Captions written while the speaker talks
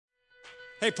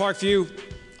Hey, Parkview.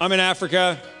 I'm in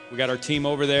Africa. We got our team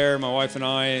over there, my wife and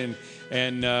I,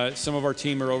 and some of our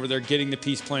team are over there getting the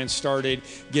peace plan started,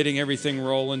 getting everything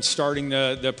rolling, starting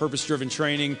the purpose-driven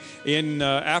training in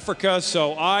Africa.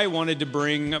 So I wanted to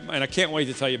bring, and I can't wait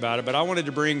to tell you about it, but I wanted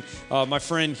to bring my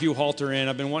friend Hugh Halter in.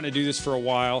 I've been wanting to do this for a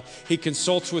while. He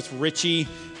consults with Richie.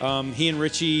 He and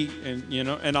Richie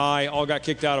and I all got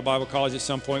kicked out of Bible college at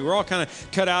some point. We're all kind of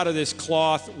cut out of this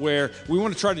cloth where we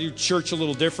want to try to do church a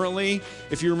little differently.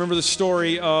 If you remember the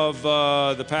story of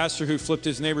the pastor who flipped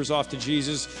his neighbors off to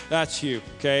Jesus, that's Hugh.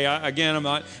 Okay. I'm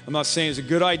not saying it's a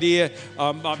good idea.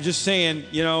 I'm just saying,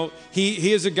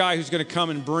 he is a guy who's going to come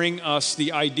and bring us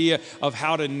the idea of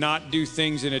how to not do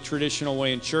things in a traditional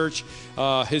way in church.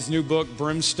 His new book,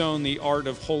 Brimstone: The Art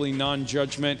of Holy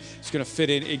Non-Judgment, is going to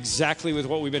fit in exactly with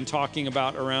what we've been talking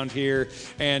about around here.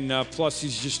 And plus,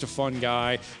 he's just a fun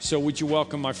guy. So would you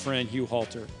welcome my friend Hugh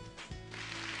Halter?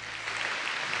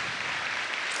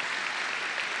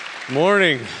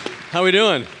 Morning. How we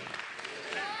doing?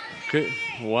 Good.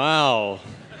 Wow.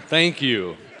 Thank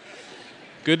you.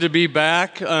 Good to be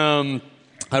back. I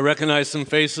recognize some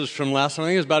faces from last time. I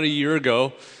think it was about a year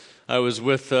ago. I was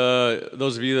with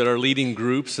those of you that are leading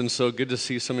groups, and so good to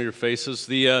see some of your faces.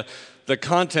 The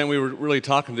content we were really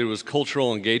talking through was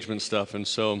cultural engagement stuff, and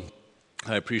so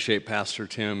I appreciate Pastor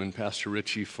Tim and Pastor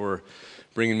Richie for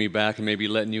bringing me back and maybe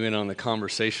letting you in on the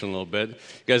conversation a little bit. You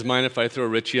guys mind if I throw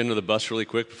Richie under the bus really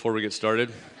quick before we get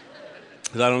started?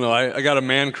 Because I don't know, I got a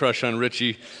man crush on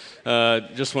Richie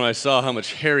just when I saw how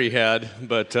much hair he had,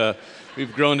 but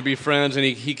we've grown to be friends, and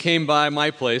he came by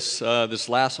my place this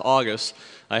last August.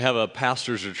 I have a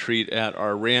pastor's retreat at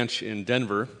our ranch in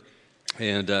Denver,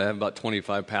 and I have about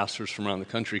 25 pastors from around the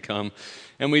country come,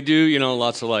 and we do,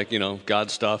 lots of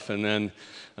God stuff, and then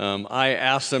I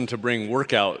asked them to bring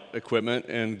workout equipment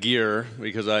and gear,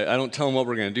 because I don't tell them what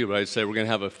we're going to do, but I say we're going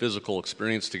to have a physical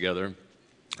experience together.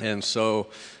 And so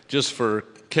just for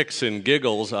kicks and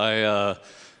giggles, I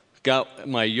got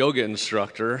my yoga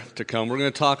instructor to come. We're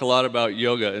going to talk a lot about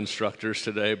yoga instructors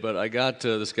today, but I got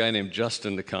this guy named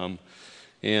Justin to come,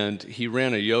 and he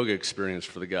ran a yoga experience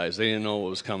for the guys. They didn't know what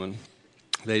was coming.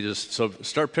 So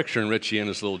start picturing Richie in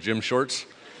his little gym shorts.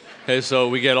 Okay, so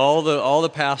we get all the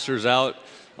pastors out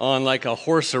on like a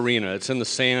horse arena. It's in the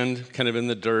sand, kind of in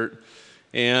the dirt.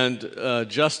 And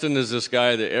Justin is this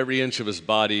guy that every inch of his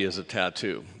body is a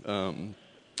tattoo.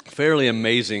 Fairly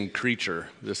amazing creature,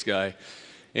 this guy.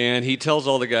 And he tells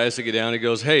all the guys to get down. He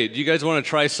goes, hey, do you guys want to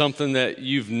try something that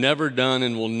you've never done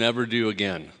and will never do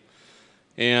again?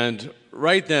 And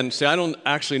right then, I don't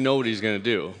actually know what he's going to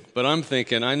do. But I'm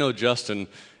thinking, I know Justin,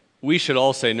 we should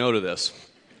all say no to this.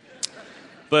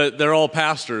 But they're all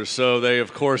pastors, so they,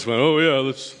 of course, went, oh,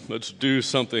 yeah, let's do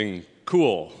something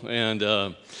cool. And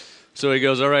so he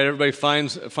goes, all right, everybody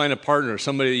find a partner,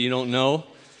 somebody that you don't know,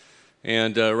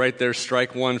 and right there,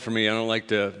 strike one for me. I don't like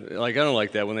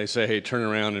that when they say, hey, turn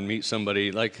around and meet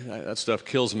somebody. Like, that stuff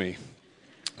kills me.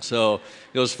 So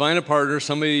he goes, find a partner,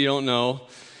 somebody you don't know,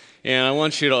 and I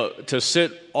want you to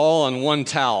sit all on one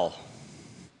towel.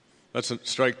 That's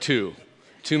strike two.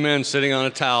 Two men sitting on a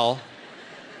towel.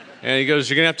 And he goes,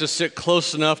 you're going to have to sit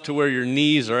close enough to where your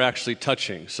knees are actually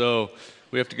touching. So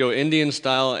we have to go Indian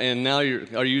style, and now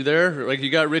are you there? Like,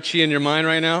 you got Richie in your mind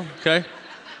right now? Okay.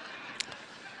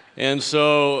 And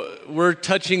so we're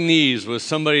touching knees with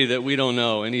somebody that we don't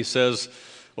know. And he says,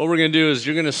 what we're going to do is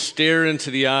you're going to stare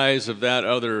into the eyes of that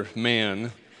other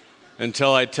man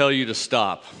until I tell you to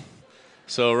stop.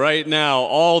 So right now,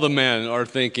 all the men are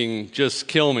thinking, just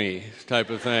kill me type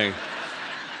of thing.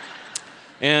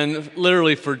 And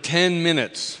literally for 10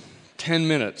 minutes,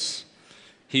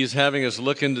 he's having us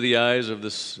look into the eyes of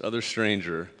this other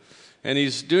stranger. And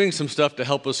he's doing some stuff to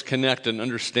help us connect and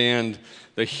understand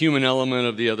the human element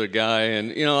of the other guy.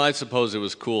 And, I suppose it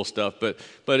was cool stuff,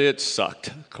 but it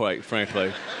sucked, quite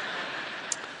frankly.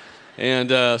 And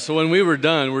so when we were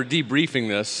done, we're debriefing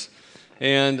this.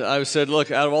 And I said,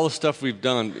 look, out of all the stuff we've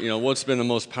done, what's been the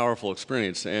most powerful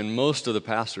experience? And most of the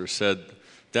pastors said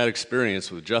that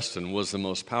experience with Justin was the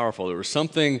most powerful. There was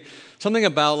something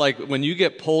about, like, when you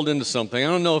get pulled into something, I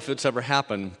don't know if it's ever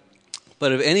happened,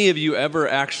 but have any of you ever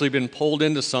actually been pulled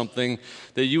into something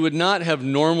that you would not have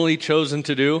normally chosen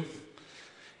to do?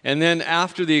 And then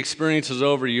after the experience is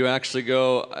over, you actually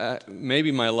go,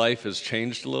 maybe my life has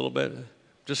changed a little bit?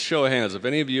 Just show of hands. If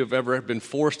any of you have ever been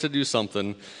forced to do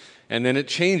something, and then it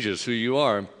changes who you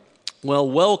are. Well,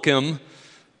 welcome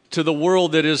to the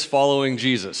world that is following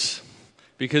Jesus.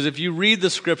 Because if you read the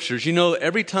scriptures,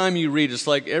 every time you read, it's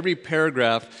like every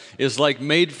paragraph is like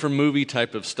made for movie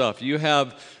type of stuff. You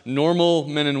have normal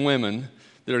men and women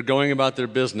that are going about their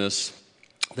business.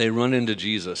 They run into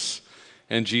Jesus.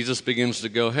 and Jesus begins to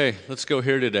go, hey, let's go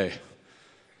here today.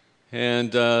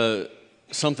 And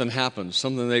something happens,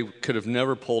 something they could have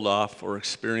never pulled off or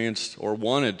experienced or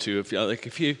wanted to.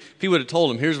 If he would have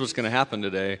told them, here's what's going to happen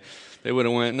today, they would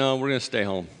have went, no, we're going to stay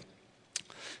home.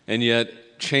 And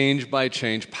yet, change by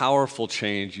change, powerful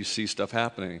change, you see stuff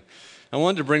happening. I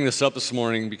wanted to bring this up this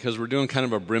morning because we're doing kind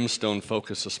of a brimstone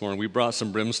focus this morning. We brought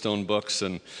some brimstone books,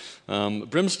 and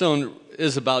brimstone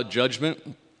is about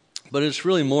judgment, but it's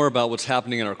really more about what's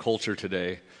happening in our culture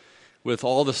today with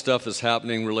all the stuff that's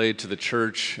happening related to the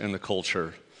church and the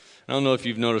culture. I don't know if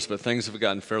you've noticed, but things have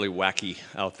gotten fairly wacky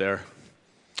out there.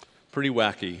 Pretty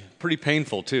wacky. Pretty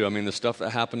painful, too. I mean, the stuff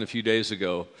that happened a few days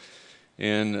ago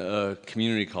in a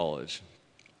community college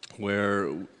where,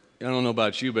 I don't know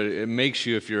about you, but it makes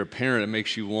you, if you're a parent, it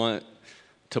makes you want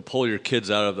to pull your kids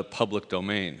out of the public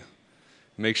domain. It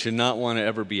makes you not want to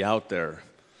ever be out there.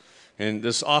 And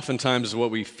this oftentimes is what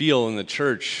we feel in the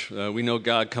church. We know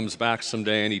God comes back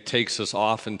someday and he takes us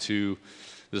off into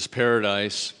this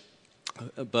paradise.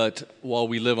 But while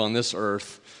we live on this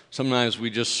earth, sometimes we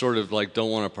just sort of like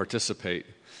don't want to participate.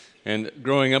 And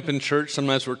growing up in church,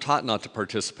 sometimes we're taught not to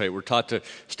participate. We're taught to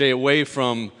stay away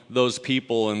from those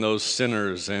people and those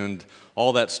sinners and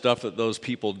all that stuff that those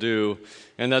people do.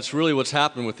 And that's really what's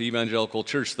happened with the evangelical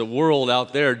church. The world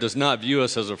out there does not view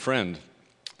us as a friend.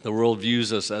 The world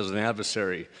views us as an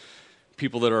adversary.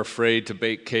 People that are afraid to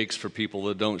bake cakes for people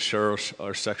that don't share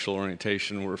our sexual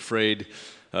orientation. We're afraid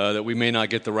that we may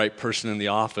not get the right person in the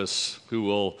office who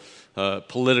will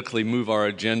politically move our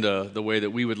agenda the way that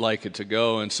we would like it to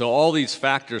go. And so all these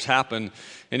factors happen.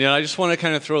 And yet I just want to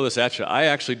kind of throw this at you. I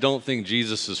actually don't think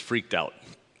Jesus is freaked out.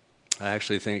 I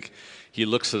actually think he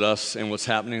looks at us and what's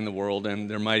happening in the world, and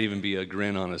there might even be a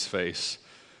grin on his face.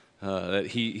 That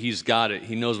he's got it,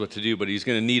 he knows what to do, but he's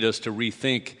going to need us to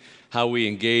rethink how we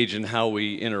engage and how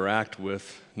we interact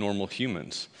with normal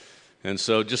humans. And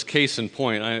so just case in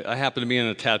point, I happen to be in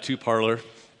a tattoo parlor.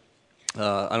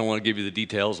 I don't want to give you the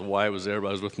details of why I was there, but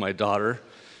I was with my daughter,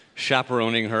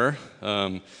 chaperoning her.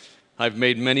 I've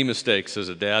made many mistakes as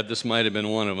a dad. This might have been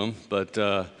one of them, but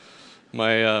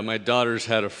my daughter's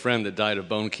had a friend that died of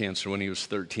bone cancer when he was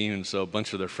 13, and so a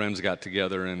bunch of their friends got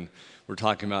together and we're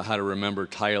talking about how to remember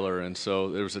Tyler, and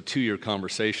so there was a 2-year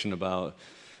conversation about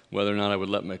whether or not I would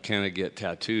let McKenna get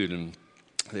tattooed, and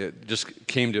it just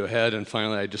came to a head, and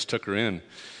finally I just took her in.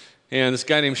 And this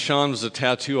guy named Sean was a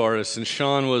tattoo artist, and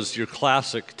Sean was your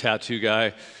classic tattoo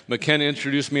guy. McKenna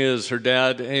introduced me as her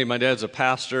dad. Hey, my dad's a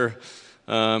pastor.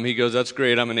 He goes, that's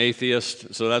great, I'm an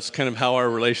atheist. So that's kind of how our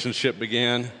relationship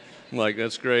began. I'm like,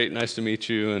 that's great, nice to meet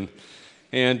you.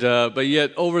 But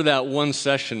yet, over that one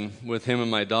session with him and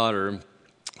my daughter,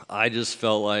 I just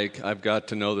felt like I've got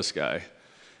to know this guy.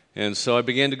 And so I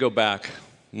began to go back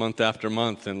month after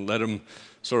month and let him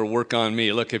sort of work on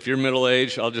me. Look, if you're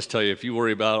middle-aged, I'll just tell you, if you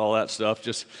worry about all that stuff,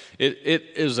 it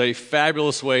is a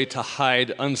fabulous way to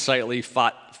hide unsightly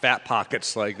fat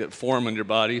pockets like that form in your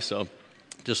body. So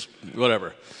just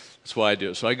whatever. That's why I do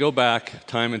it. So I go back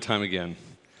time and time again.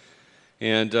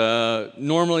 And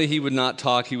normally he would not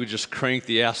talk. He would just crank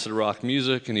the acid rock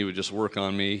music, and he would just work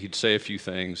on me. He'd say a few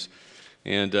things.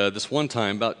 And this one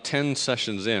time, about 10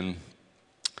 sessions in,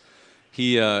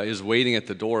 he is waiting at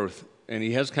the door, and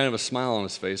he has kind of a smile on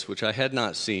his face, which I had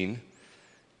not seen.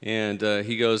 And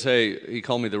he goes, hey, he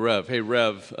called me the Rev. Hey,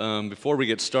 Rev, before we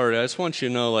get started, I just want you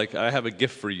to know, like, I have a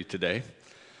gift for you today.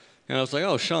 And I was like,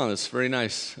 oh, Sean, that's very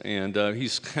nice. And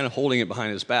he's kind of holding it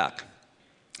behind his back.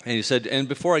 And he said, and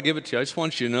before I give it to you, I just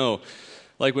want you to know,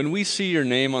 like when we see your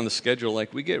name on the schedule,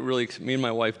 like me and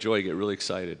my wife Joy get really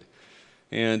excited.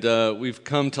 And we've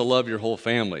come to love your whole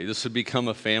family. This would become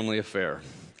a family affair.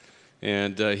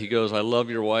 And he goes, I love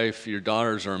your wife. Your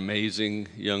daughters are amazing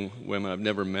young women. I've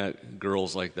never met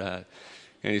girls like that.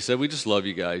 And he said, we just love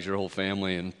you guys, your whole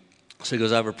family. And so he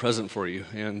goes, I have a present for you.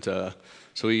 And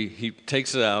so he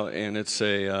takes it out, and it's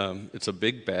a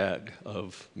big bag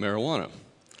of marijuana.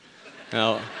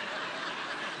 Now,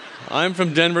 I'm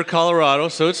from Denver, Colorado,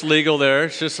 so it's legal there.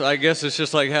 I guess it's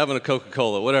just like having a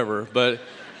Coca-Cola, whatever. But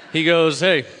he goes,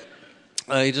 hey,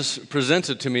 he just presents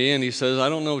it to me, and he says, I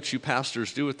don't know what you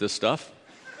pastors do with this stuff.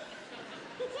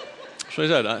 So I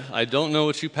said, I don't know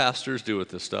what you pastors do with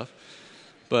this stuff,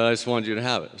 but I just wanted you to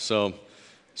have it. So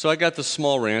I got the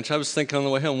small ranch. I was thinking on the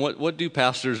way home, what do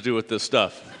pastors do with this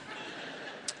stuff?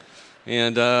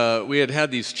 And we had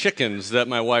these chickens that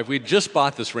we just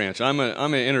bought this ranch. I'm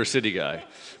an inner city guy.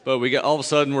 But all of a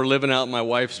sudden we're living out my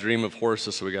wife's dream of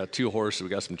horses. So we got 2 horses, we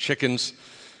got some chickens.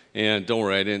 And don't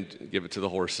worry, I didn't give it to the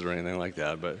horses or anything like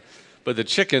that. But the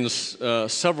chickens,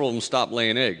 several of them stopped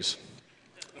laying eggs.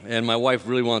 And my wife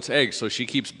really wants eggs, so she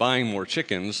keeps buying more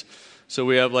chickens So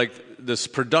we have like this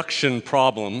production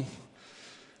problem.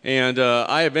 And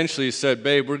I eventually said,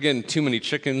 babe, we're getting too many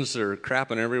chickens. They're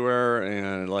crapping everywhere.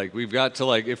 And like, we've got to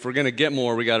like, if we're going to get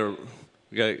more, we got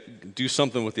to do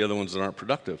something with the other ones that aren't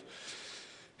productive.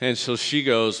 And so she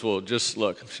goes, well, just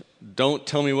look, don't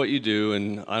tell me what you do.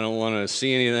 And I don't want to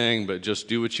see anything, but just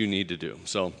do what you need to do.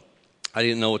 So I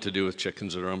didn't know what to do with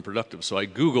chickens that are unproductive. So I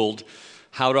Googled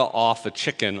how to off a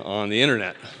chicken on the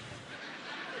internet.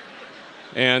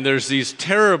 And there's these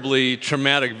terribly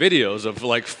traumatic videos of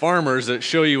like farmers that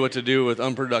show you what to do with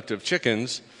unproductive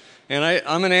chickens. And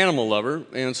I'm an animal lover,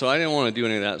 and so I didn't want to do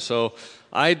any of that. So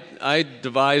I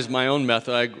devised my own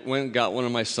method. I went and got one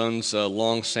of my son's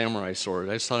long samurai swords.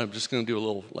 I just thought I'm just going to do a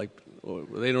little, like,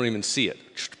 they don't even see it.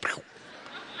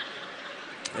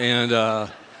 And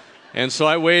so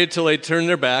I waited till they turned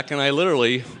their back, and I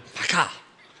literally,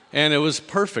 and it was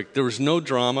perfect. There was no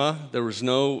drama. There was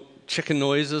no chicken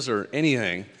noises or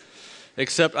anything,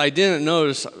 except I didn't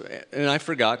notice, and I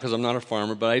forgot because I'm not a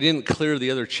farmer, but I didn't clear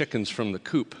the other chickens from the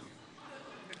coop.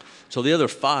 So the other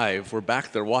 5 were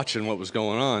back there watching what was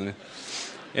going on.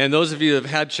 And those of you that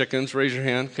have had chickens, raise your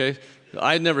hand, okay?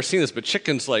 I'd never seen this, but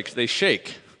chickens, like, they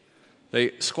shake.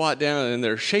 They squat down and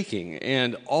they're shaking,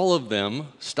 and all of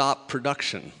them stopped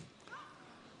production.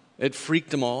 It freaked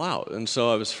them all out. And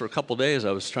so for a couple days,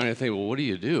 I was trying to think, well, what do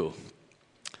you do?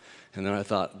 And then I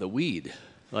thought, the weed.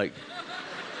 Like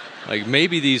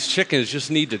maybe these chickens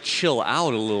just need to chill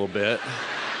out a little bit,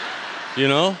 you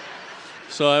know?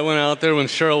 So I went out there when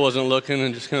Cheryl wasn't looking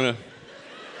and just kind of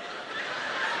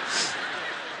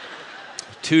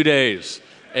 2 days,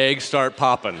 eggs start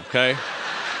popping, okay?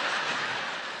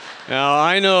 Now,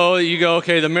 I know you go,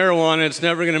 okay, the marijuana, it's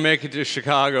never going to make it to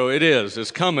Chicago. It is. It's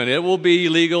coming. It will be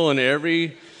legal in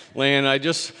every land.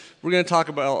 We're going to talk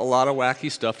about a lot of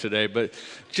wacky stuff today, but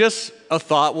just a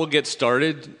thought, we'll get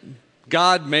started.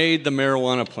 God made the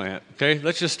marijuana plant, okay?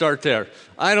 Let's just start there.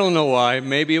 I don't know why.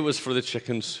 Maybe it was for the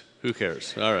chickens. Who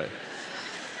cares? All right.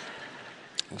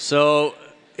 So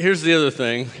here's the other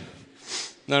thing.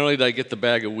 Not only did I get the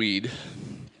bag of weed,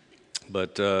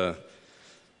 but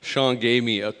Sean gave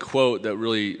me a quote that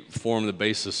really formed the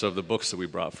basis of the books that we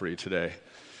brought for you today.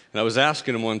 And I was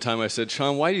asking him one time, I said,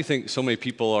 Sean, why do you think so many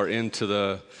people are into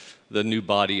the new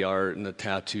body art and the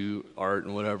tattoo art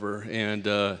and whatever?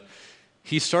 And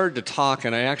he started to talk,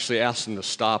 and I actually asked him to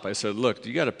stop. I said, look,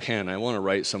 you got a pen? I want to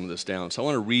write some of this down. So I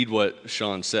want to read what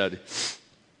Sean said.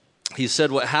 He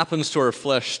said, what happens to our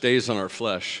flesh stays on our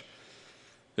flesh.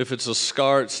 If it's a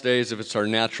scar, it stays. If it's our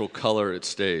natural color, it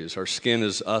stays. Our skin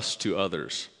is us to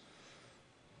others.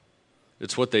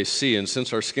 It's what they see. And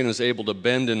since our skin is able to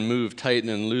bend and move, tighten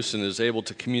and loosen, it is able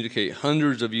to communicate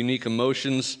hundreds of unique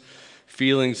emotions,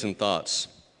 feelings, and thoughts.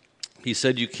 He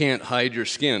said you can't hide your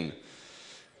skin.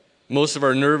 Most of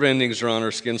our nerve endings are on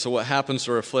our skin, so what happens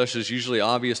to our flesh is usually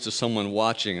obvious to someone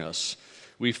watching us.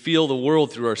 We feel the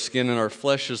world through our skin, and our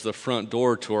flesh is the front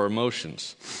door to our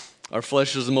emotions. Our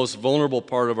flesh is the most vulnerable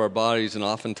part of our bodies, and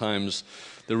oftentimes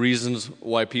the reasons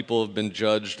why people have been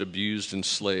judged, abused,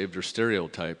 enslaved, or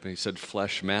stereotyped. And he said,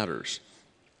 flesh matters.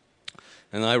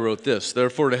 And I wrote this,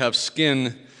 therefore to have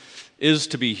skin is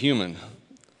to be human.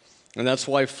 And that's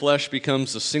why flesh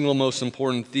becomes the single most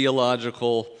important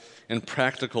theological and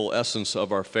practical essence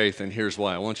of our faith. And here's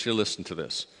why. I want you to listen to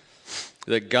this.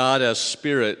 That God as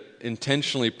Spirit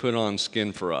intentionally put on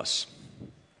skin for us.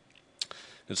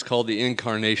 It's called the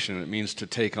incarnation. It means to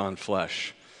take on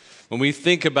flesh. When we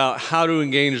think about how to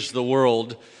engage the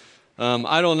world,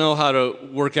 I don't know how to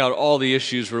work out all the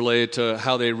issues related to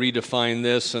how they redefine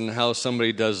this and how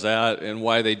somebody does that and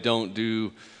why they don't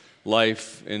do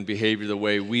life and behavior the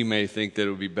way we may think that it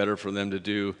would be better for them to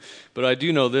do. But I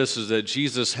do know this, is that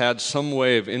Jesus had some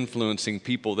way of influencing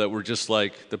people that were just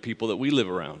like the people that we live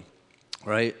around,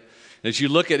 right? As you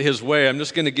look at his way, I'm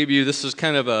just going to give you, this is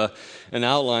kind of an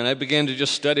outline. I began to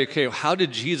just study, okay, how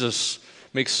did Jesus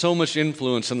make so much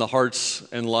influence in the hearts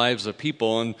and lives of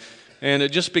people? And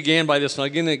it just began by this, and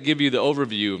I'm going to give you the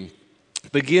overview.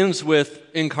 It begins with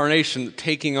incarnation,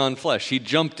 taking on flesh. He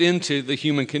jumped into the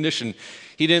human condition.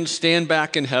 He didn't stand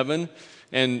back in heaven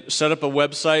and set up a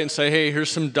website and say, hey,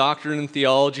 here's some doctrine and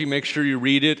theology, make sure you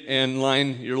read it and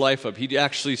line your life up. He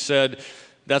actually said,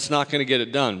 that's not going to get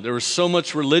it done. There was so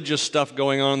much religious stuff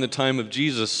going on in the time of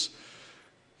Jesus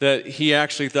that he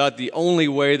actually thought the only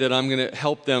way that I'm going to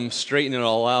help them straighten it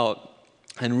all out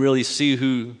and really see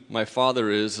who my Father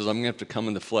is I'm going to have to come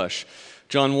in the flesh.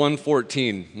 John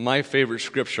 1:14, my favorite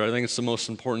scripture. I think it's the most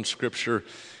important scripture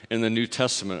in the New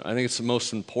Testament. I think it's the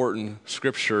most important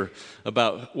scripture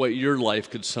about what your life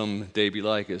could someday be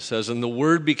like. It says, and the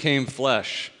Word became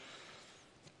flesh.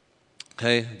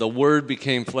 Okay, the Word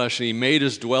became flesh and he made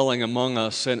his dwelling among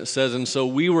us. And it says, and so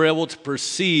we were able to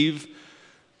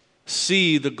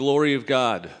see the glory of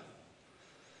God.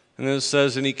 And then it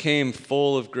says, and he came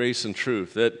full of grace and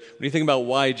truth. That when you think about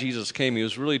why Jesus came, he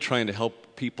was really trying to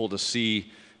help people to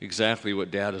see exactly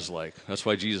what Dad is like. That's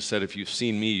why Jesus said, if you've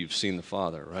seen me, you've seen the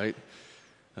Father, right?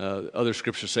 Other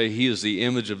scriptures say he is the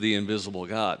image of the invisible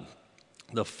God,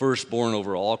 the firstborn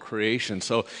over all creation.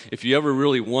 So if you ever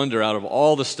really wonder, out of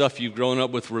all the stuff you've grown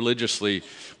up with religiously,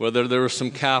 whether there was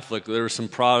some Catholic, there was some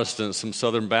Protestant, some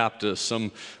Southern Baptist,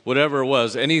 some whatever it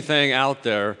was, anything out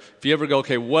there, if you ever go,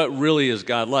 okay, what really is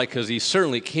God like? Because he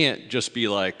certainly can't just be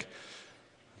like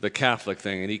the Catholic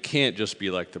thing, and he can't just be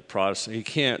like the Protestant. He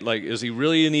can't, like, is he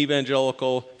really an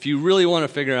evangelical? If you really want to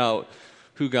figure out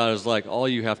who God is like, all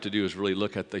you have to do is really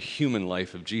look at the human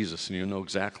life of Jesus, and you'll know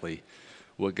exactly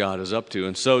what God is up to.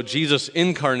 And so Jesus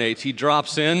incarnates. He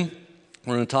drops in.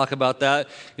 We're going to talk about that.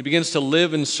 He begins to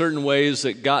live in certain ways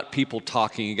that got people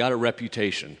talking. He got a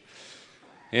reputation.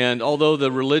 And although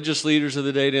the religious leaders of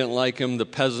the day didn't like him, the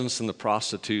peasants and the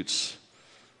prostitutes,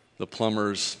 the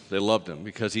plumbers, they loved him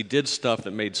because he did stuff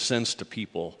that made sense to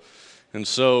people. And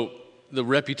so the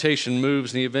reputation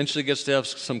moves, and he eventually gets to have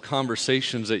some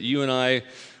conversations that you and I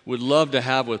would love to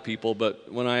have with people.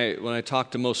 But when I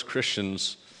talk to most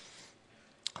Christians,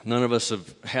 none of us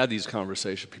have had these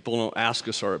conversations. People don't ask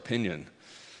us our opinion.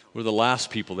 We're the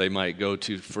last people they might go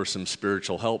to for some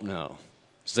spiritual help now.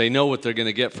 So they know what they're going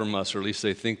to get from us, or at least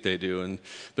they think they do.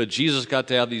 But Jesus got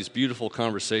to have these beautiful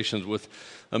conversations with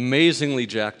amazingly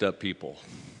jacked up people,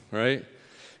 right?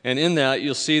 And in that,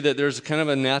 you'll see that there's kind of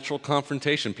a natural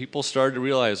confrontation. People started to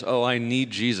realize, oh, I need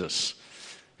Jesus.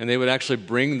 And they would actually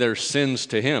bring their sins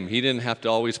to him. He didn't have to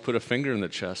always put a finger in the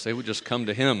chest. They would just come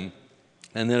to him.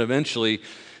 And then eventually,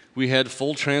 we had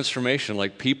full transformation,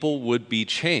 like people would be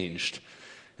changed.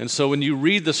 And so when you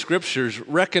read the scriptures,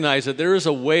 recognize that there is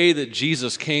a way that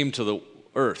Jesus came to the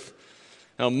earth.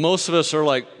 Now, most of us are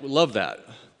like, love that.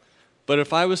 But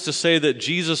if I was to say that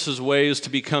Jesus' way is to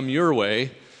become your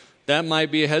way, that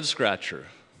might be a head scratcher.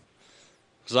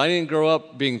 Because I didn't grow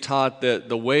up being taught that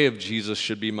the way of Jesus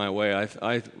should be my way.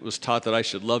 I was taught that I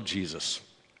should love Jesus.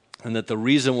 And that the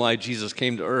reason why Jesus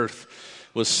came to earth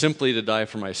was simply to die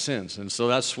for my sins. And so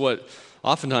that's what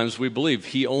oftentimes we believe.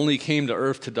 He only came to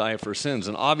earth to die for sins.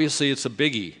 And obviously it's a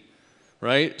biggie,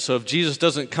 right? So if Jesus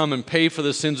doesn't come and pay for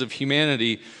the sins of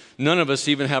humanity, none of us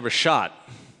even have a shot,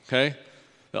 okay?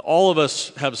 All of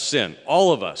us have sin.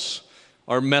 All of us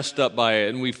are messed up by it,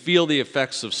 and we feel the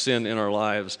effects of sin in our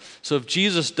lives. So if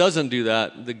Jesus doesn't do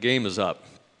that, the game is up.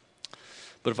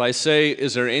 But if I say,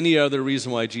 is there any other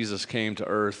reason why Jesus came to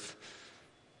earth?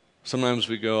 Sometimes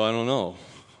we go, I don't know.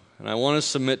 And I want to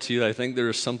submit to you, I think there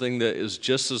is something that is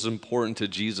just as important to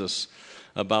Jesus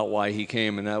about why he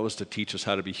came, and that was to teach us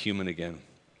how to be human again.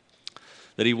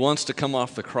 That he wants to come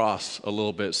off the cross a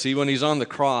little bit. See, when he's on the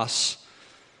cross,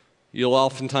 you'll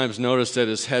oftentimes notice that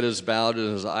his head is bowed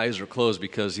and his eyes are closed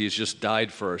because he's just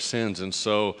died for our sins. And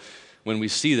so when we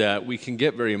see that, we can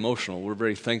get very emotional. We're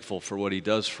very thankful for what he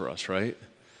does for us, right?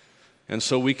 And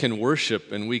so we can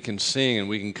worship and we can sing and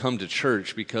we can come to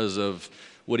church because of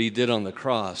what he did on the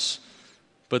cross.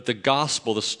 But the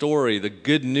gospel, the story, the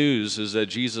good news is that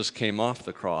Jesus came off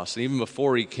the cross. And even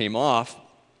before he came off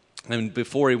and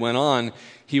before he went on,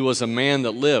 he was a man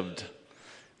that lived.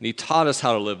 And he taught us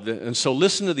how to live. And so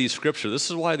listen to these scriptures. This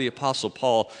is why the Apostle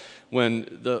Paul,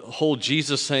 when the whole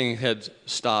Jesus thing had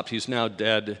stopped, he's now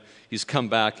dead, he's come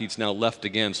back, he's now left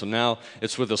again. So now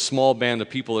it's with a small band of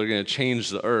people that are going to change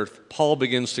the earth. Paul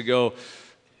begins to go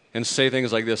and say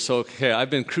things like this. So, okay, I've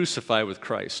been crucified with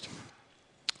Christ.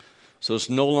 So it's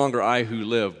no longer I who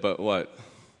live, but what?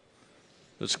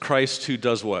 It's Christ who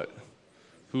does what?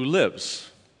 Who lives,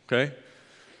 okay?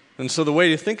 And so the way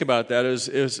to think about that is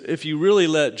if you really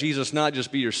let Jesus not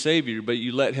just be your Savior, but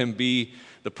you let him be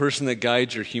the person that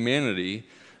guides your humanity,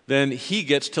 then he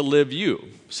gets to live you.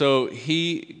 So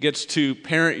he gets to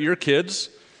parent your kids.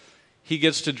 He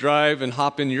gets to drive and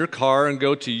hop in your car and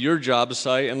go to your job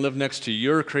site and live next to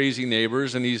your crazy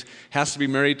neighbors, and he has to be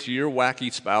married to your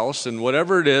wacky spouse and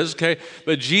whatever it is, okay?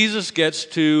 But Jesus gets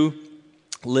to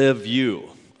live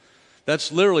you.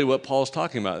 That's literally what Paul's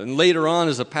talking about. And later on,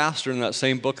 as a pastor in that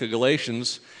same book of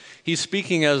Galatians, he's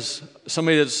speaking as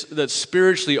somebody that's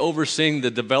spiritually overseeing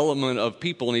the development of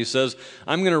people, and he says,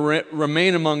 I'm going to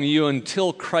remain among you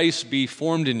until Christ be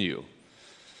formed in you.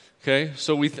 Okay,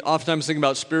 so we oftentimes think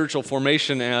about spiritual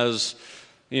formation as,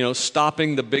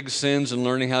 stopping the big sins and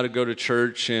learning how to go to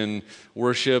church and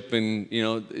worship and,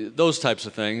 those types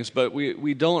of things. But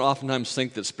we don't oftentimes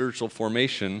think that spiritual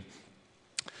formation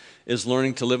is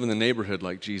learning to live in the neighborhood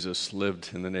like Jesus lived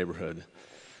in the neighborhood.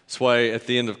 That's why at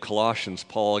the end of Colossians,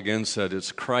 Paul again said,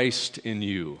 it's Christ in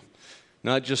you.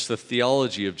 Not just the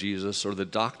theology of Jesus or the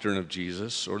doctrine of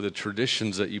Jesus or the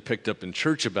traditions that you picked up in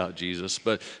church about Jesus,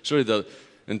 but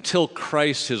until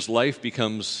Christ, his life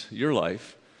becomes your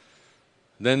life,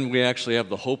 then we actually have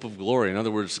the hope of glory. In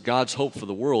other words, God's hope for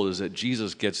the world is that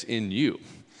Jesus gets in you.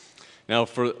 Now,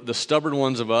 for the stubborn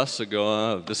ones of us that go,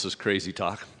 oh, this is crazy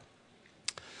talk,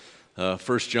 1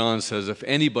 John says, if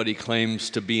anybody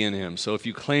claims to be in him, so if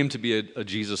you claim to be a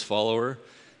Jesus follower,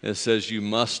 it says you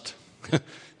must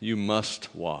you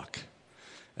must walk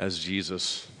as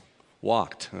Jesus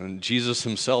walked. And Jesus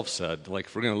himself said, like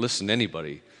if we're going to listen to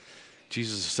anybody,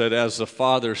 Jesus said, as the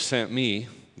Father sent me,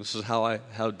 this is how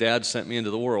Dad sent me into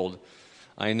the world,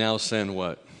 I now send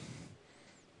what?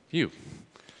 You.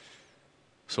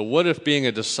 So what if being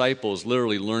a disciple is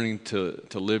literally learning to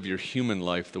live your human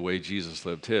life the way Jesus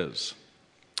lived his?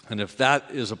 And if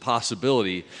that is a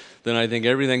possibility, then I think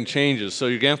everything changes. So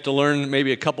you're going to have to learn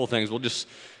maybe a couple things. We'll just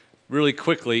really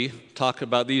quickly talk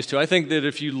about these two. I think that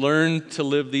if you learn to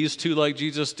live these two like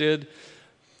Jesus did,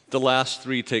 the last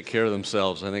three take care of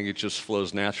themselves. I think it just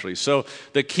flows naturally. So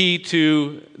the key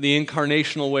to the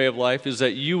incarnational way of life is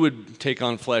that you would take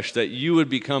on flesh, that you would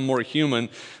become more human.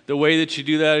 The way that you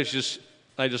do that is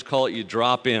I just call it you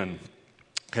drop in.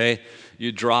 Okay?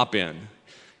 You drop in.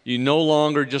 You no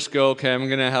longer just go, okay, I'm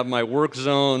going to have my work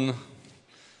zone,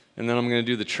 and then I'm going to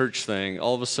do the church thing.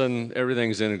 All of a sudden,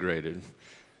 everything's integrated.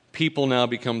 People now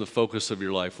become the focus of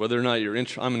your life. Whether or not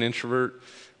I'm an introvert,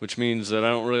 which means that I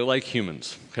don't really like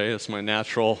humans. Okay, that's my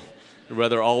natural. I'd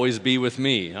rather always be with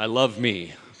me. I love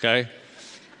me. Okay,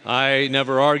 I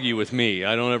never argue with me.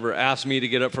 I don't ever ask me to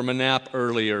get up from a nap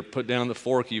early or put down the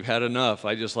fork. You've had enough.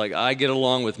 I get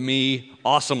along with me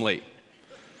awesomely.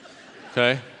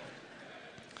 Okay.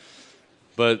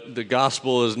 But the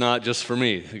gospel is not just for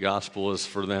me. The gospel is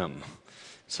for them.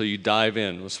 So you dive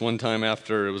in. It was one time it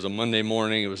was a Monday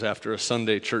morning. It was after a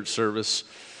Sunday church service.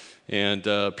 And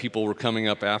people were coming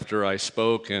up after I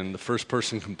spoke. And the first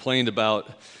person complained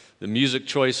about the music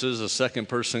choices. The second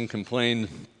person complained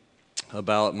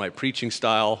about my preaching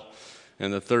style.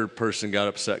 And the third person got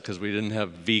upset because we didn't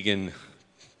have vegan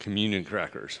communion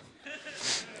crackers.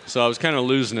 So I was kind of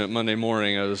losing it Monday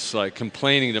morning. I was like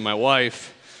complaining to my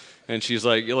wife. And she's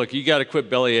like, look, you got to quit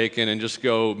belly aching and just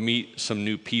go meet some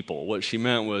new people. What she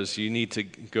meant was you need to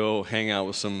go hang out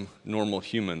with some normal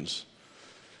humans.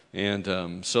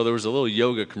 And so there was a little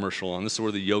yoga commercial on. This is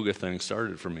where the yoga thing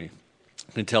started for me.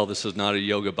 You can tell this is not a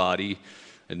yoga body.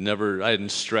 I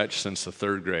hadn't stretched since the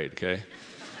third grade, okay?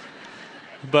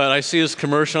 But I see this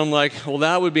commercial, I'm like, well,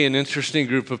 that would be an interesting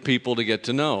group of people to get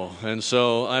to know. And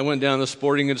so I went down to the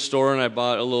sporting goods store and I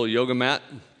bought a little yoga mat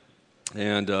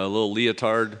and a little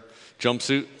leotard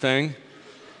jumpsuit thing,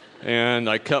 and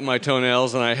I cut my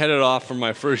toenails, and I headed off for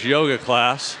my first yoga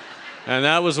class, and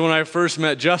that was when I first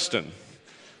met Justin,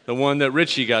 the one that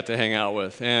Richie got to hang out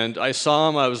with. And I saw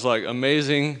him, I was like,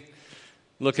 amazing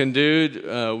looking dude.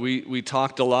 We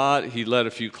talked a lot. He led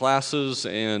a few classes,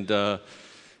 and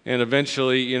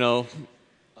eventually, I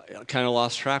kind of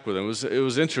lost track with him. It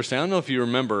was interesting. I don't know if you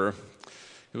remember.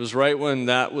 It was right when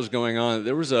that was going on.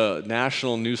 There was a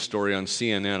national news story on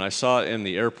CNN. I saw it in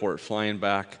the airport flying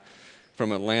back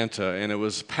from Atlanta, and it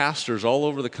was pastors all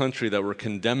over the country that were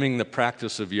condemning the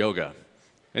practice of yoga.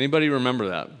 Anybody remember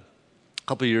that? A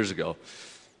couple of years ago.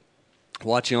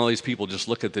 Watching all these people just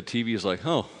look at the TV is like,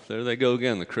 oh, there they go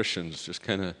again, the Christians, just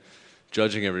kind of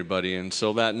judging everybody. And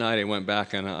so that night I went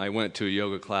back and I went to a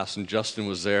yoga class, and Justin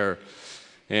was there.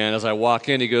 And as I walk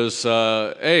in, he goes,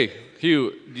 hey,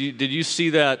 Hugh, did you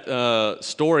see that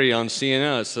story on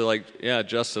CNN? I said, yeah,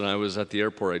 Justin, I was at the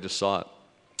airport. I just saw it.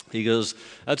 He goes,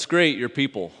 that's great, your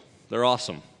people. They're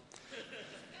awesome.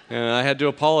 And I had to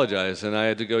apologize, and I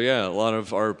had to go, yeah, a lot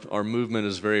of our movement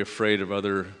is very afraid of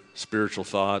other spiritual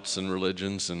thoughts and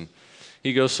religions. And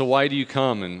he goes, so why do you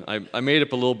come? And I made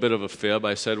up a little bit of a fib.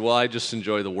 I said, well, I just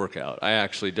enjoy the workout. I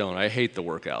actually don't. I hate the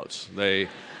workouts.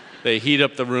 They heat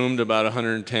up the room to about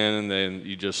 110, and then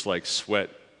you just sweat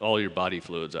all your body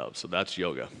fluids out. So that's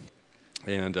yoga.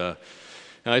 And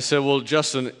I said, well,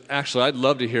 Justin, actually, I'd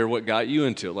love to hear what got you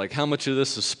into it. How much of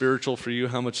this is spiritual for you?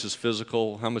 How much is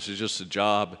physical? How much is just a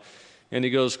job? And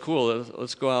he goes, cool,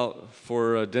 let's go out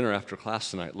for dinner after class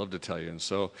tonight. Love to tell you. And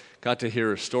so got to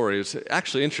hear a story. It's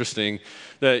actually interesting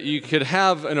that you could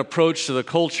have an approach to the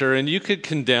culture, and you could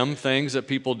condemn things that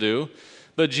people do.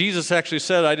 But Jesus actually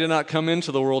said, I did not come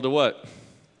into the world to what?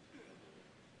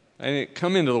 I didn't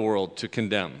come into the world to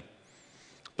condemn.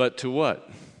 But to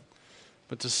what?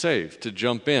 But to save, to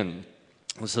jump in.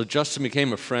 And so Justin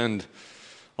became a friend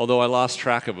although I lost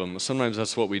track of them. Sometimes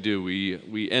that's what we do.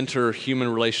 We enter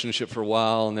human relationship for a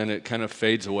while, and then it kind of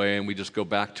fades away, and we just go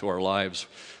back to our lives.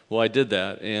 Well, I did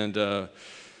that, and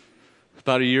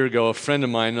about a year ago, a friend of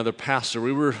mine, another pastor,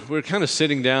 we were kind of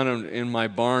sitting down in my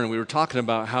barn, and we were talking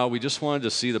about how we just wanted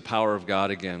to see the power of God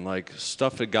again. Like,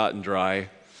 stuff had gotten dry,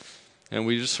 and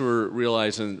we just were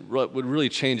realizing what would really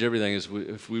change everything is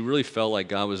if we really felt like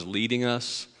God was leading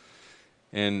us,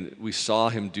 and we saw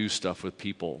him do stuff with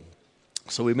people.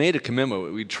 So we made a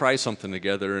commitment. We'd try something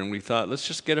together, and we thought, let's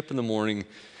just get up in the morning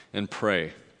and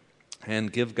pray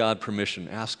and give God permission,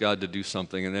 ask God to do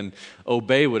something, and then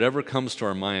obey whatever comes to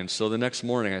our minds. So the next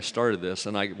morning I started this,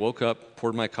 and I woke up,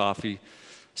 poured my coffee,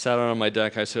 sat out on my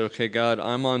deck. I said, okay, God,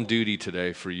 I'm on duty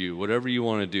today for you. Whatever you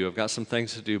want to do. I've got some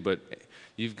things to do, but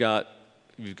you've got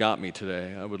me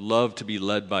today. I would love to be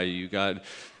led by you, God.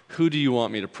 Who do you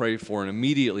want me to pray for? And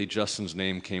immediately Justin's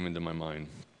name came into my mind.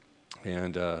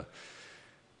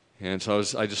 And so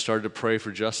I just started to pray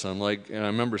for Justin. And I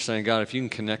remember saying, God, if you can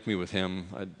connect me with him,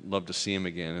 I'd love to see him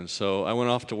again. And so I went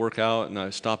off to work out, and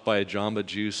I stopped by a Jamba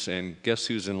Juice, and guess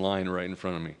who's in line right in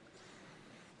front of me?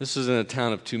 This is in a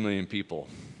town of 2 million people.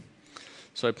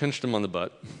 So I pinched him on the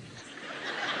butt.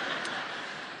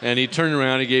 And he turned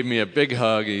around, he gave me a big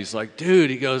hug, and he's like, dude,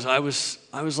 he goes, I was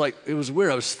like, it was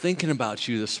weird, I was thinking about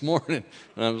you this morning.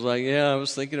 And I was like, yeah, I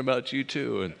was thinking about you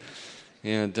too.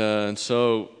 And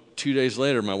so 2 days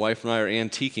later, my wife and I are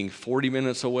antiquing 40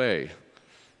 minutes away,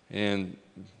 and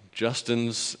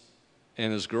Justin's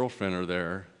and his girlfriend are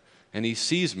there, and he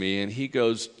sees me, and he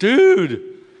goes, dude,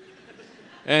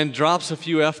 and drops a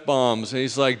few F-bombs, and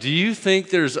he's like, do you think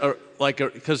there's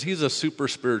because he's a super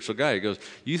spiritual guy, he goes,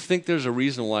 you think there's a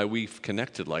reason why we've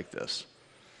connected like this?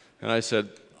 And I said,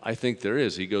 I think there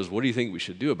is. He goes, what do you think we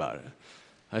should do about it?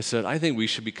 I said, I think we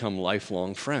should become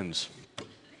lifelong friends.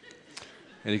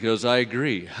 And he goes, I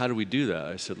agree. How do we do that?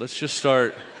 I said, let's just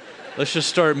start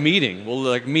meeting.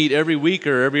 We'll meet every week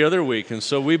or every other week. And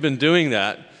so we've been doing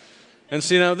that. And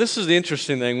see, now this is the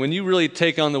interesting thing. When you really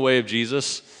take on the way of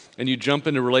Jesus and you jump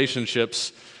into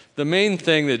relationships, the main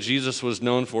thing that Jesus was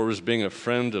known for was being a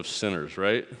friend of sinners,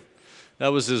 right? That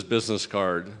was his business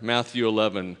card. Matthew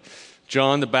 11.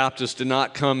 John the Baptist did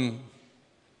not come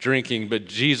drinking, but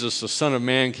Jesus, the Son of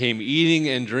Man, came eating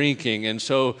and drinking. And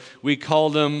so we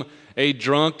called him a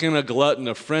drunk and a glutton,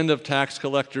 a friend of tax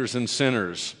collectors and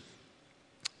sinners.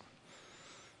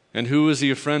 And who was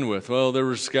he a friend with? Well, there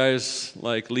was guys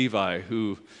like Levi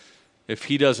who, if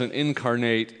he doesn't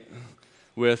incarnate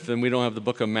with, then we don't have the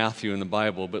book of Matthew in the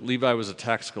Bible, but Levi was a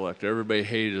tax collector. Everybody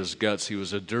hated his guts. He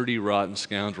was a dirty, rotten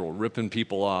scoundrel, ripping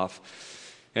people off.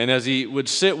 And as he would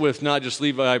sit with not just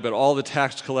Levi, but all the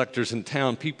tax collectors in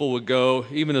town, people would go,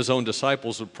 even his own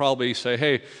disciples would probably say,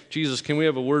 hey, Jesus, can we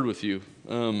have a word with you?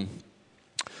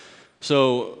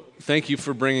 So thank you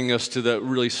for bringing us to that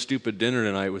really stupid dinner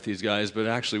tonight with these guys, but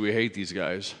actually we hate these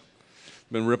guys.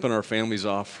 Been ripping our families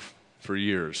off for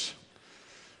years.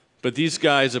 But these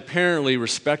guys apparently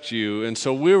respect you, and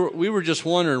so we were just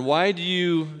wondering, why do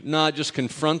you not just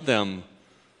confront them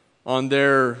on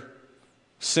their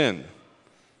sin?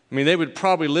 I mean, they would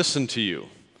probably listen to you.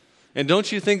 And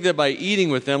don't you think that by eating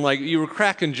with them, you were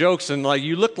cracking jokes and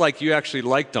you looked like you actually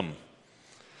liked them?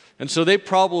 And so they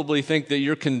probably think that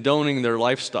you're condoning their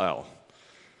lifestyle.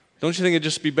 Don't you think it'd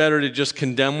just be better to just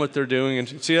condemn what they're doing?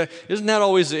 And see, isn't that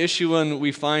always the issue when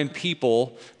we find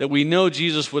people that we know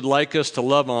Jesus would like us to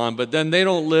love on, but then they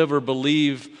don't live or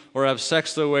believe or have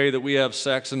sex the way that we have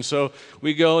sex, and so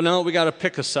we go, no, we got to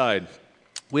pick a side.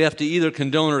 We have to either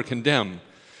condone or condemn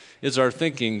is our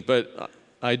thinking, but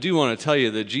I do want to tell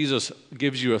you that Jesus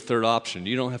gives you a third option.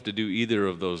 You don't have to do either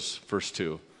of those first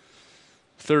two.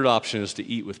 Third option is to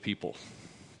eat with people.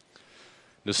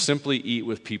 To simply eat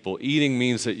with people. Eating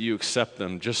means that you accept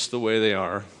them just the way they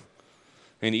are.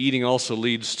 And eating also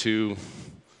leads to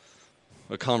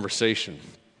a conversation.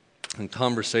 And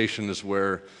conversation is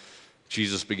where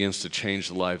Jesus begins to change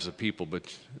the lives of people.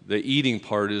 But the eating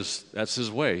part that's his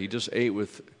way. He just ate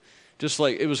with, just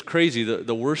like, it was crazy.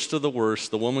 The worst of the worst,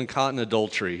 the woman caught in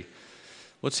adultery.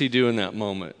 What's he do in that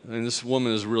moment? And this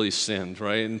woman has really sinned,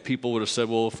 right? And people would have said,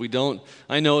 well, if we don't,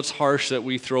 I know it's harsh that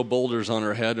we throw boulders on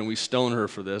her head and we stone her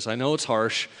for this. I know it's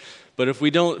harsh, but if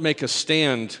we don't make a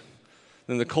stand,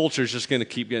 then the culture is just going to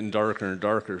keep getting darker and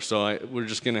darker. So we're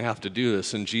just going to have to do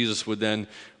this. And Jesus would then,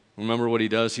 remember what he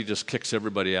does? He just kicks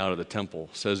everybody out of the temple.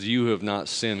 Says, you have not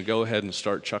sinned. Go ahead and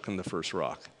start chucking the first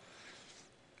rock.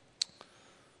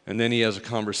 And then he has a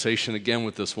conversation again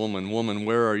with this woman. Woman,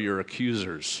 where are your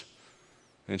accusers?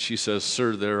 And she says,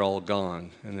 sir, they're all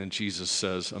gone. And then Jesus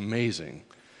says, amazing.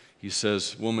 He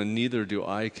says, woman, neither do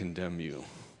I condemn you.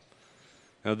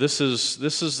 Now, this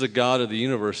is the God of the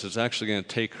universe that's actually going to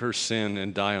take her sin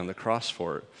and die on the cross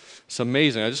for it. It's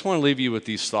amazing. I just want to leave you with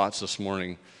these thoughts this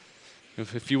morning.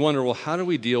 If you wonder, well, how do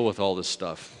we deal with all this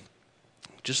stuff?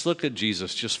 Just look at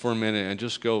Jesus just for a minute and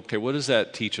just go, okay, what does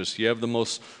that teach us? You have the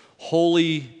most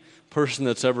holy person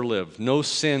that's ever lived, no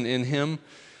sin in him,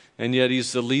 and yet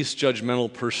he's the least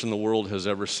judgmental person the world has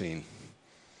ever seen.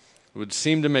 It would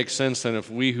seem to make sense then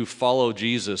if we who follow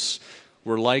Jesus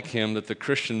were like him, that the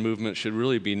Christian movement should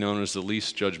really be known as the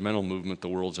least judgmental movement the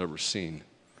world's ever seen.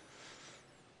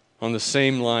 On the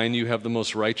same line, you have the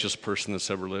most righteous person that's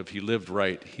ever lived. He lived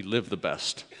right. He lived the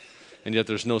best. And yet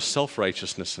there's no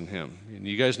self-righteousness in him. And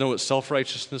you guys know what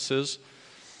self-righteousness is?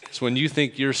 It's when you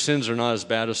think your sins are not as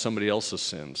bad as somebody else's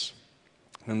sins.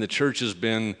 And the church has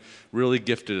been really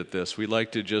gifted at this. We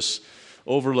like to just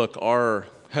overlook our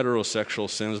heterosexual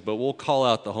sins, but we'll call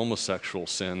out the homosexual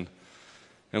sin,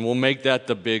 and we'll make that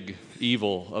the big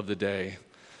evil of the day.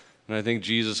 And I think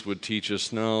Jesus would teach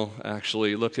us, no,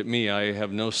 actually, look at me. I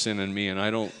have no sin in me, and I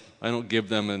don't give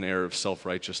them an air of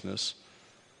self-righteousness.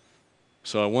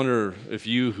 So I wonder if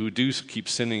you who do keep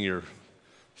sinning your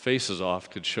faces off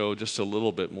could show just a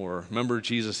little bit more. Remember,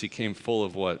 Jesus, he came full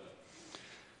of what?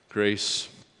 Grace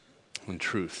and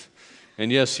truth.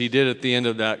 And yes, he did at the end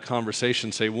of that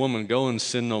conversation say, woman, go and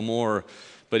sin no more.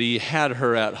 But he had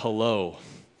her at hello.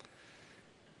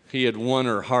 He had won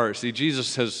her heart. See,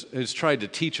 Jesus has tried to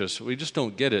teach us, we just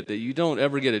don't get it, that you don't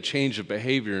ever get a change of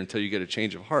behavior until you get a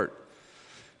change of heart.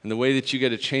 And the way that you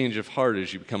get a change of heart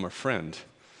is you become a friend.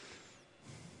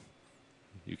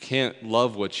 You can't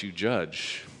love what you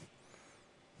judge.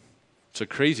 It's a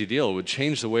crazy deal. It would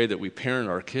change the way that we parent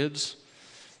our kids.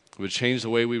 It would change the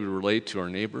way we would relate to our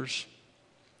neighbors.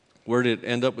 Where did it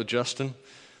end up with Justin?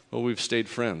 Well, we've stayed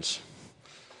friends.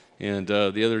 And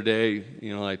the other day,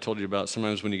 I told you about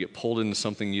sometimes when you get pulled into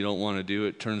something you don't want to do,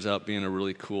 it turns out being a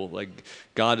really cool, like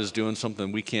God is doing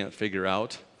something we can't figure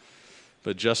out.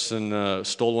 But Justin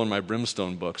stole one of my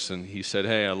Brimstone books, and he said,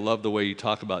 hey, I love the way you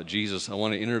talk about Jesus. I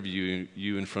want to interview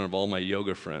you in front of all my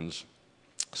yoga friends.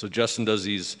 So Justin does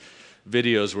these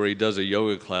videos where he does a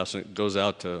yoga class, and it goes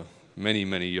out to many,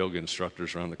 many yoga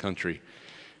instructors around the country.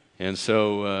 And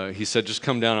so he said, just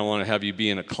come down. I want to have you be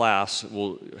in a class.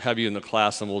 We'll have you in the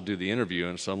class, and we'll do the interview.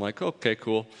 And so I'm like, okay,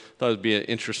 cool. Thought it would be an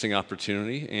interesting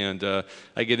opportunity. And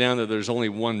I get down there. There's only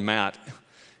one mat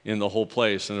in the whole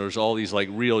place, and there's all these like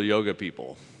real yoga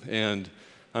people. And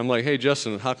I'm like, hey,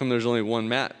 Justin, how come there's only one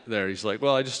mat there? He's like,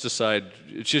 well, I just decided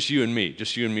it's just you and me.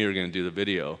 Just you and me are going to do the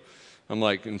video. I'm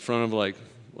like, in front of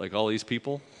like all these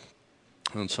people.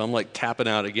 And so I'm like tapping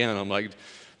out again. I'm like,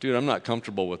 dude, I'm not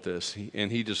comfortable with this.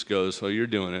 And he just goes, oh, you're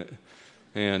doing it.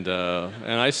 And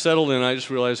I settled in. I just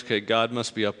realized, okay, God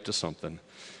must be up to something.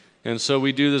 And so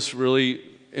we do this really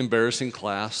embarrassing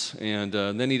class. And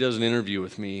then he does an interview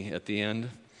with me at the end.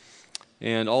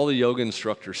 And all the yoga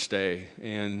instructors stay.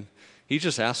 And he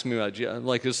just asked me about,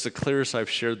 like, it's the clearest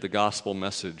I've shared the gospel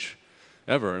message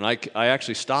ever. And I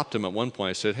actually stopped him at one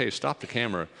point. I said, hey, stop the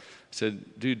camera. I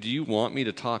said, dude, do you want me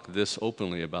to talk this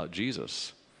openly about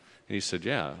Jesus? And he said,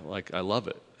 yeah, like, I love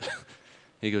it.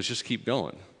 He goes, just keep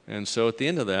going. And so at the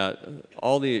end of that,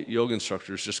 all the yoga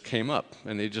instructors just came up,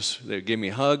 and they gave me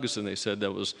hugs, and they said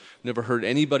never heard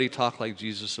anybody talk like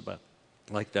Jesus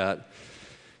like that.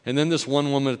 And then this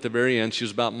one woman at the very end, she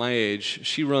was about my age,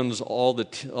 she runs all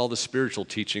the spiritual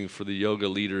teaching for the yoga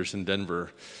leaders in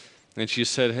Denver. And she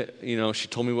said, she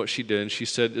told me what she did, and she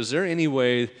said, is there any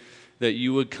way that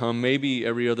you would come maybe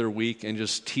every other week and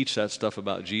just teach that stuff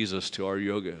about Jesus to our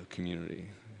yoga community?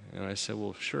 And I said,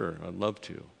 well, sure, I'd love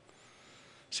to.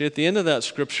 See, at the end of that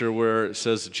scripture where it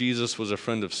says Jesus was a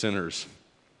friend of sinners,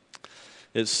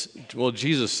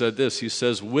 Jesus said this. He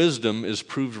says, wisdom is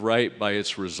proved right by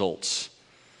its results.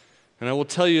 And I will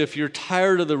tell you, if you're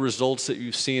tired of the results that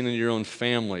you've seen in your own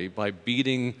family by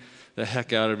beating the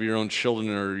heck out of your own children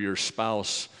or your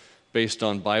spouse based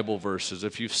on Bible verses,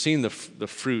 if you've seen the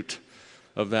fruit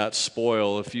of that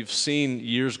spoil, if you've seen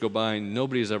years go by and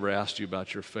nobody's ever asked you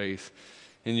about your faith,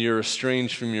 and you're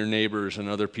estranged from your neighbors and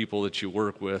other people that you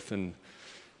work with, and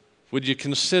would you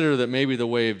consider that maybe the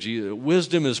way of Jesus,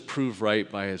 wisdom is proved right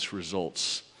by its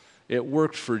results. It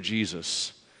worked for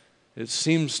Jesus. It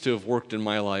seems to have worked in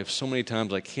my life so many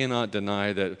times. I cannot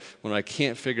deny that when I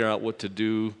can't figure out what to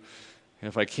do,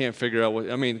 if I can't figure out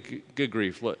good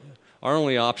grief. Look, our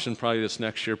only option probably this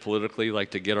next year politically,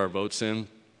 like to get our votes in,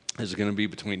 is going to be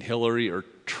between Hillary or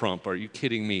Trump. Are you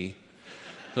kidding me?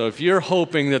 So if you're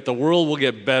hoping that the world will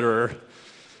get better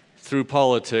through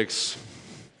politics,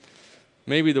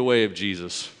 maybe the way of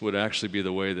Jesus would actually be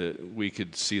the way that we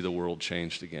could see the world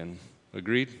changed again.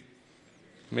 Agreed?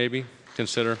 Maybe?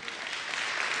 Consider.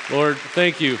 Lord,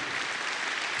 thank you.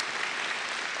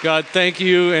 God, thank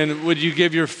you, and would you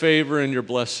give your favor and your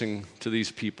blessing to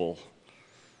these people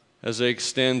as they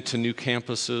extend to new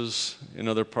campuses in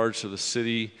other parts of the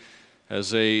city, as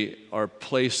they are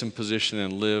placed in position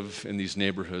and live in these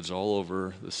neighborhoods all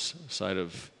over this side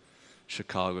of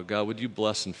Chicago. God, would you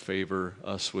bless and favor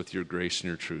us with your grace and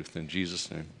your truth? In Jesus'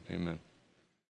 name, amen.